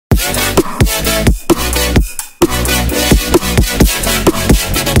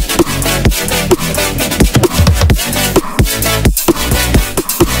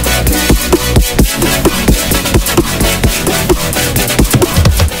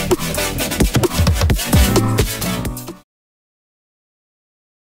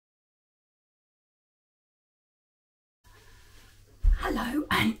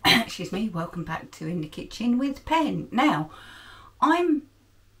excuse me, welcome back to In the Kitchen with Pen. Now, I'm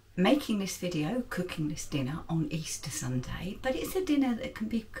making this video, cooking this dinner on Easter Sunday, but it's a dinner that can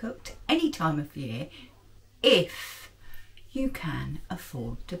be cooked any time of year if you can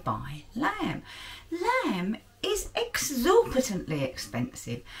afford to buy lamb. Lamb is exorbitantly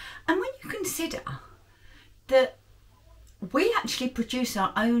expensive, and when you consider that we actually produce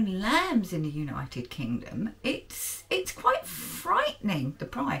our own lambs in the United Kingdom, it's quite frightening, the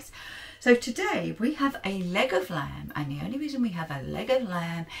price. So today we have a leg of lamb, and the only reason we have a leg of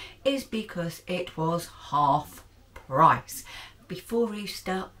lamb is because it was half price. Before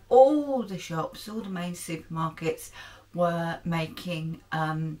Easter, all the shops, all the main supermarkets were making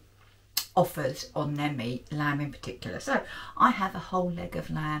offers on their meat, lamb in particular. So I have a whole leg of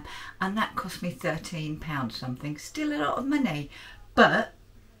lamb, and that cost me £13 something. Still a lot of money, but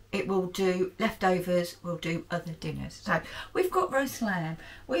it will do leftovers, will do other dinners. So we've got roast lamb,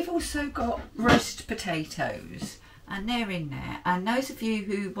 we've also got roast potatoes, and they're in there. And those of you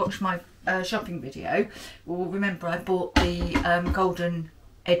who watch my shopping video will remember I bought the golden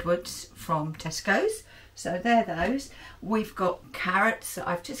Edwards from Tesco's. So they're those. We've got carrots that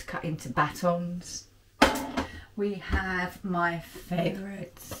I've just cut into batons. We have my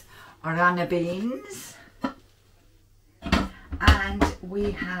favourites, runner beans. And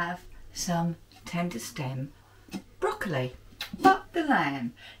we have some tender stem broccoli. But the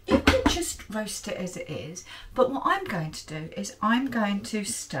lamb, you could just roast it as it is. But what I'm going to do is I'm going to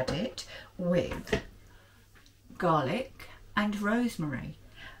stud it with garlic and rosemary.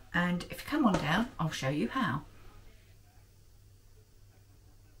 And if you come on down, I'll show you how.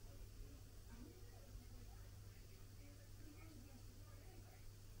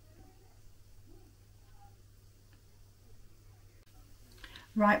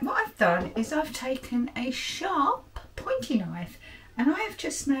 Right, what I've done is I've taken a sharp pointy knife and I have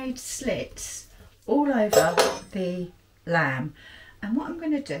just made slits all over the lamb. And what I'm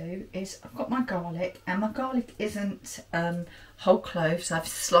going to do is I've got my garlic, and my garlic isn't whole cloves. I've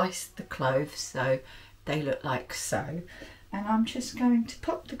sliced the cloves so they look like so. And I'm just going to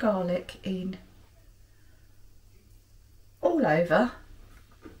pop the garlic in all over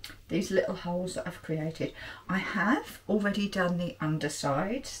these little holes that I've created. I have already done the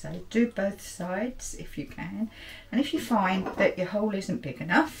underside, so do both sides if you can. And if you find that your hole isn't big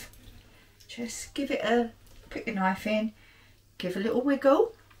enough, just give it a, put your knife in, give a little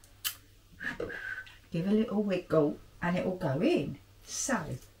wiggle, give a little wiggle, and it will go in. So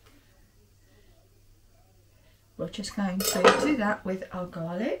we're just going to do that with our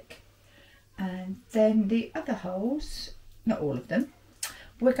garlic, and then the other holes, not all of them,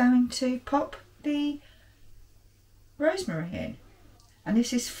 we're going to pop the rosemary in. And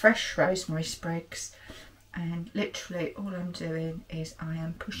this is fresh rosemary sprigs, and literally all I'm doing is I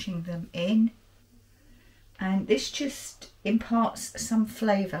am pushing them in, and this just imparts some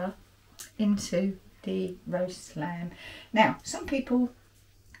flavour into the roast lamb. Now, some people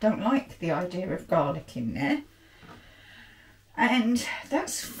don't like the idea of garlic in there, and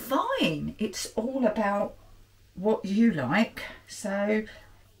that's fine. It's all about what you like. So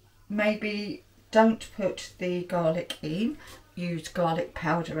maybe don't put the garlic in, use garlic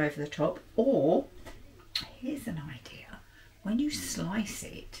powder over the top, or here's an idea: when you slice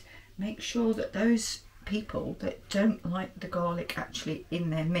it, make sure that those people that don't like the garlic actually in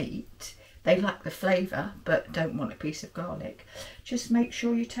their meat, they like the flavour but don't want a piece of garlic, just make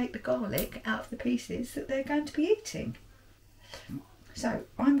sure you take the garlic out of the pieces that they're going to be eating. So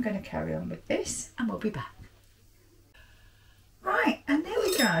I'm going to carry on with this and we'll be back. Right, and there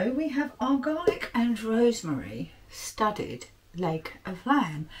we go, we have our garlic and rosemary studded leg of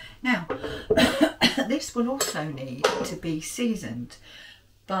lamb. Now this will also need to be seasoned,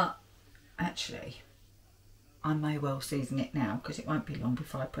 but actually I may well season it now because it won't be long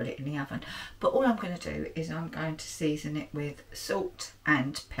before I put it in the oven. But all I'm going to do is I'm going to season it with salt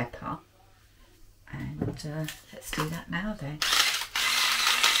and pepper. And let's do that now then.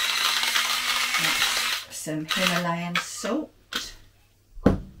 That's some Himalayan salt.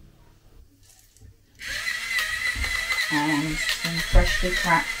 And some freshly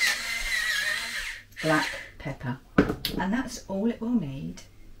cracked black pepper. And that's all it will need.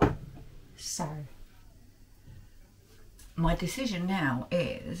 So my decision now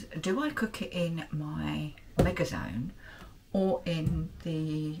is, do I cook it in my Megazone or in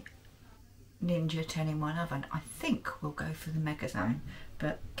the Ninja 10-in-1 oven? I think we'll go for the Megazone,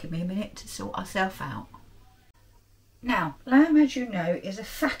 but give me a minute to sort ourselves out. Now, lamb, as you know, is a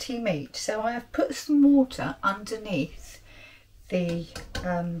fatty meat, so I have put some water underneath the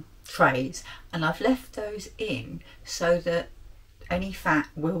trays, and I've left those in so that any fat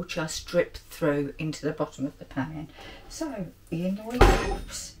will just drip through into the bottom of the pan. So in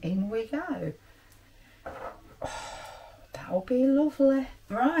we go. Oh, that'll be lovely.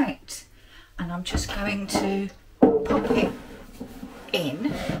 Right, and I'm just going to pop it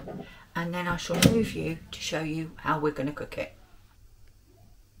in, and then I shall move you to show you how we're going to cook it.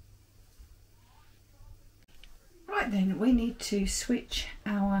 Right then, we need to switch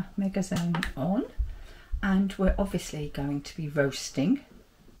our mega zone on, and we're obviously going to be roasting,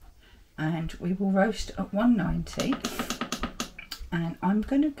 and we will roast at 190, and I'm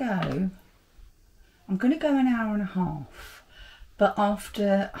going to go an hour and a half, but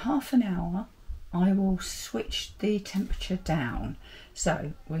after half an hour I will switch the temperature down.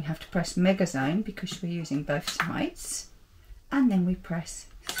 So we have to press mega zone because we're using both sides, and then we press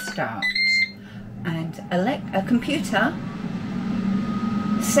start, and a computer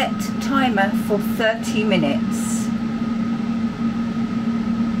set timer for 30 minutes.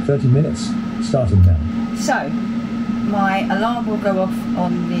 30 minutes, starting now. So my alarm will go off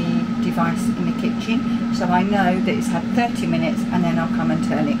on the device in the kitchen, so I know that it's had 30 minutes, and then I'll come and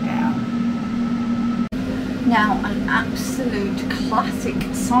turn it down. Now, an absolute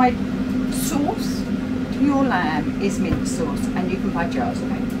classic side sauce to your lamb is mint sauce, and you can buy jars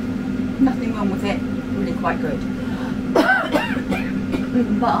of it. Nothing wrong with it, really quite good.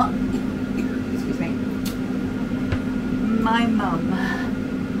 But, excuse me, my mum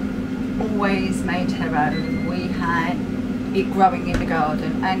always made her own. We had it growing in the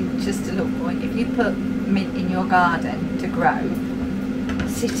garden, and just a little point, if you put mint in your garden to grow,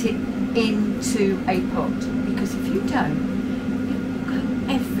 sit it into a pot, because if you don't, it will go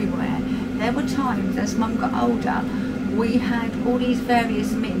everywhere. There were times as Mum got older, we had all these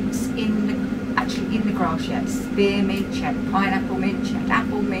various mints in the grass. She had spearmint, she had pineapple mint, she had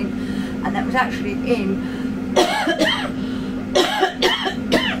apple mint, and that was actually in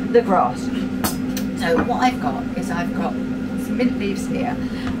the grass. So what I've got is some mint leaves here,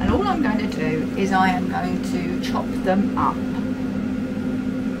 and all I'm going to do is I am going to chop them up.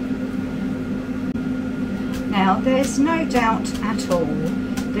 Now, there's no doubt at all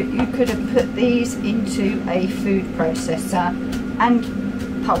that you could have put these into a food processor and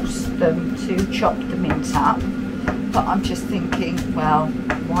pulsed them to chop the mint up, but I'm just thinking, well,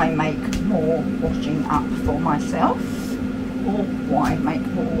 why make more washing up for myself, or why make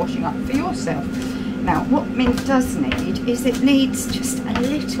more washing up for yourself? Now, what mint does need is it needs just a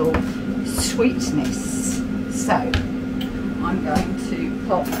little sweetness, so I'm going to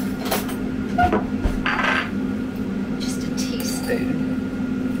pop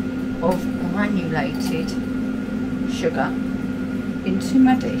of granulated sugar into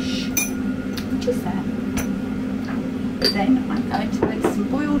my dish, which is there. Then I'm going to add some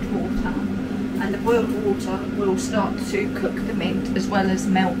boiled water, and the boiled water will start to cook the mint as well as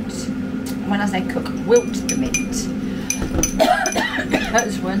melt. When I say cook, wilt the mint,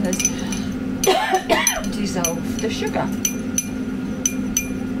 as well as dissolve the sugar.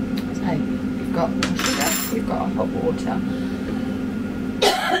 So we've got more sugar, we've got our hot water.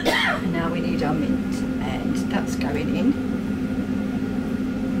 Now we need our mint, and that's going in.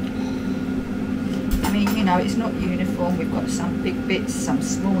 I mean, you know, it's not uniform. We've got some big bits, some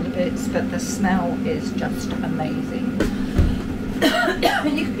smaller bits, but the smell is just amazing.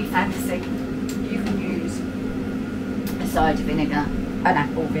 And you can be fancy. You can use a cider vinegar, an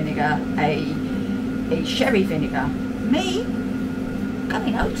apple vinegar, a sherry vinegar. Me,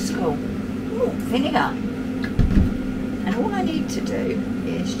 going old school, vinegar. And all I need to do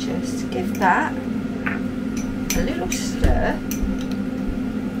is just give that a little stir,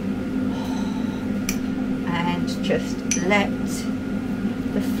 and just let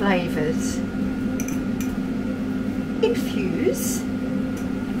the flavours infuse,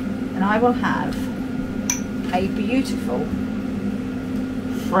 and I will have a beautiful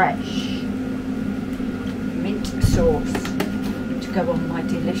fresh mint sauce to go on my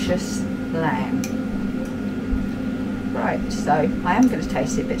delicious lamb. Right, so I am going to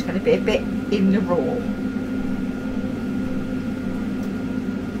taste it, but it's going to be a bit in the raw.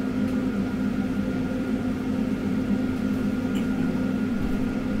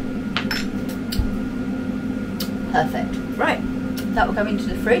 Perfect. Right, that will go into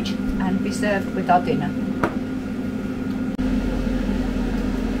the fridge and be served with our dinner.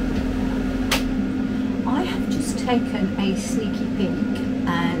 I have just taken a sneaky peek,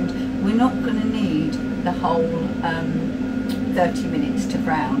 and we're not going to need the whole 30 minutes to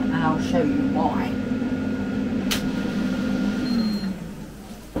brown, and I'll show you why.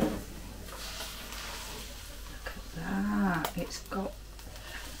 Look at that, it's got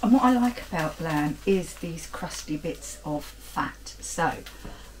And what I like about lamb is these crusty bits of fat. So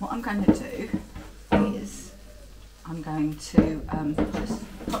what I'm going to do is I'm going to just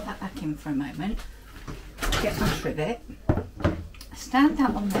pop that back in for a moment, get my trivet, stand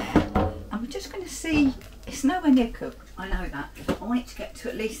that on there, and we're just going to see. It's nowhere near cooked, I know that. I want it to get to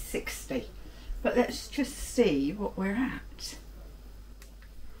at least 60, but let's just see what we're at.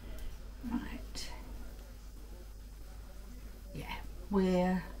 Right, yeah,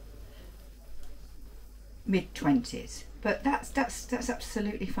 we're mid-20s, but that's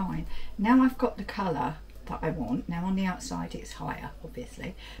absolutely fine. Now I've got the colour that I want. Now on the outside it's higher,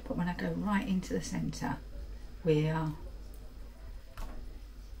 obviously, but when I go right into the centre, we are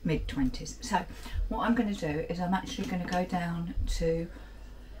mid-20s. So what I'm going to do is I'm actually going to go down to,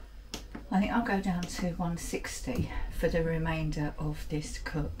 I think I'll go down to 160 for the remainder of this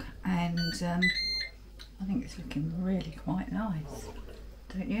cook, and I think it's looking really quite nice,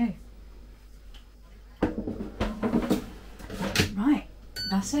 don't you? Right,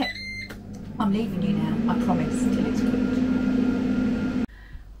 that's it. I'm leaving you now, I promise, till it's cooked.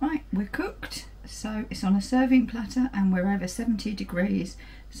 Right, we're cooked. So it's on a serving platter and we're over 70 degrees,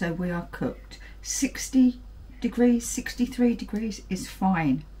 so we are cooked. 60 degrees, 63 degrees is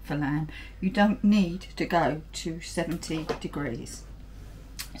fine for lamb. You don't need to go to 70 degrees.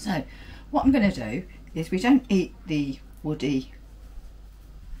 So what I'm going to do is, we don't eat the woody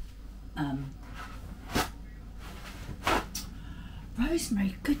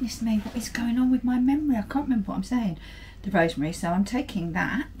rosemary. Goodness me, what is going on with my memory? I can't remember what I'm saying. The rosemary, so I'm taking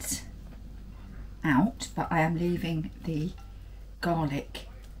that out, but I am leaving the garlic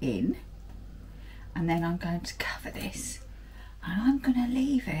in, and then I'm going to cover this and I'm going to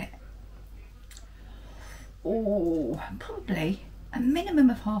leave it, oh, probably a minimum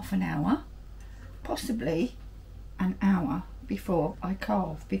of half an hour, possibly an hour before I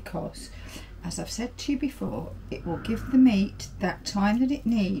carve, because as I've said to you before, it will give the meat that time that it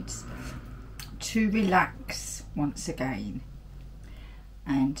needs to relax once again,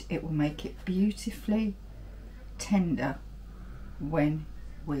 and it will make it beautifully tender when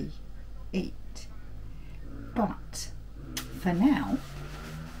we eat. But for now,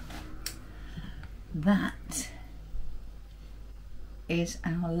 that is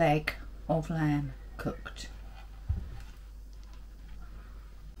our leg of lamb cooked.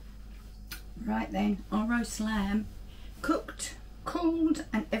 Right then, our roast lamb cooked, cooled,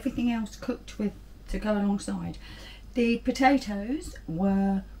 and everything else cooked with to go alongside. The potatoes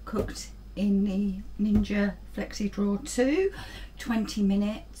were cooked in the Ninja Flexidrawer 2, 20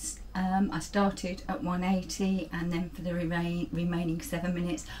 minutes. I started at 180, and then for the remaining 7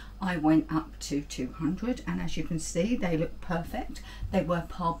 minutes I went up to 200, and as you can see, they look perfect. They were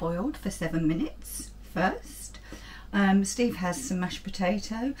parboiled for 7 minutes first. Steve has some mashed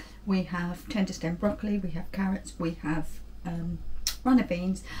potato, we have tender stem broccoli, we have carrots, we have runner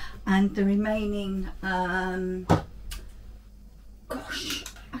beans, and the remaining gosh,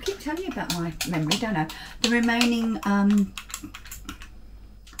 I keep telling you about my memory, don't I? The remaining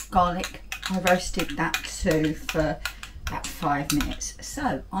garlic, I roasted that too for about 5 minutes.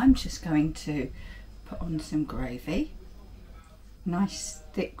 So I'm just going to put on some gravy, nice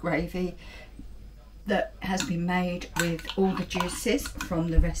thick gravy that has been made with all the juices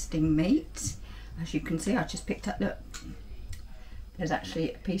from the resting meat. As you can see, I just picked up, look, there's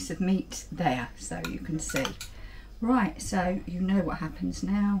actually a piece of meat there, so you can see. Right, so you know what happens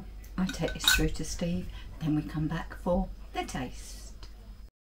now. I take this through to Steve, then we come back for the taste.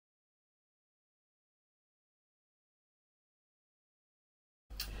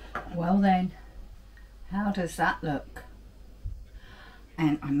 Well then, how does that look?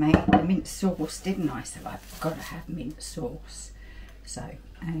 And I made the mint sauce, didn't I? So I've got to have mint sauce. So,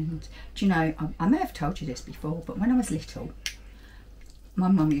 and do you know, I may have told you this before, but when I was little, my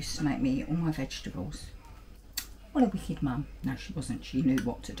mum used to make me eat all my vegetables. What a wicked mum. No, she wasn't. She knew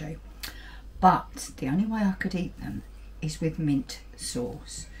what to do. But the only way I could eat them is with mint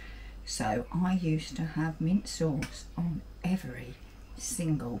sauce. So I used to have mint sauce on every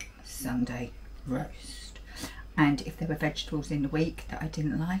single Sunday roast. And if there were vegetables in the week that I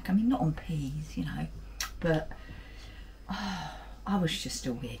didn't like, I mean, not on peas, you know, but oh, I was just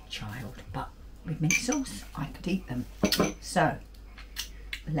a weird child. But with mint sauce, I could eat them. So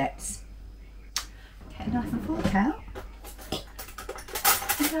let's get a knife and fork out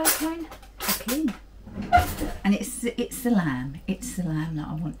and go again. Okay. And it's the lamb. It's the lamb that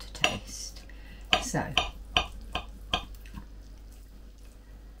I want to taste. So, oh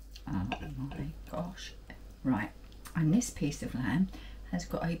my gosh. Right, and this piece of lamb has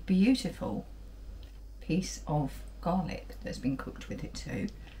got a beautiful piece of garlic that's been cooked with it too.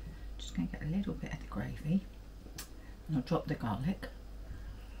 Just going to get a little bit of the gravy and I'll drop the garlic.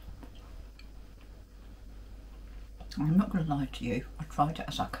 I'm not going to lie to you, I tried it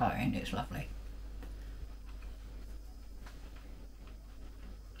as I cut it and it's lovely.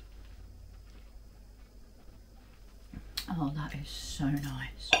 Oh, that is so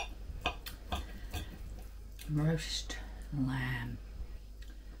nice. Roast lamb.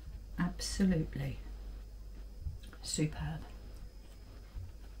 Absolutely superb.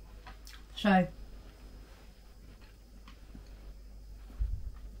 So,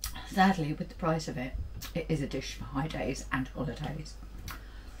 sadly, with the price of it, it is a dish for high days and holidays.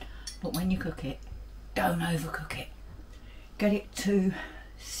 But when you cook it, don't overcook it. Get it to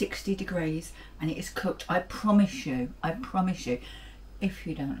 60 degrees and it is cooked. I promise you, if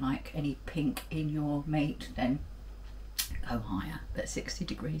you don't like any pink in your meat, then go higher, but 60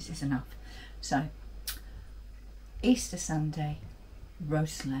 degrees is enough. So, Easter Sunday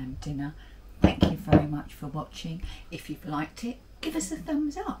roast lamb dinner. Thank you very much for watching. If you've liked it, give us a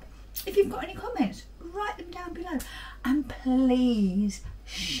thumbs up. If you've got any comments, write them down below. And please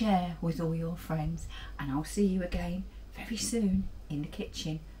share with all your friends. And I'll see you again very soon in the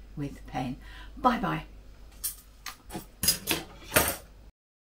kitchen with Pen. Bye bye.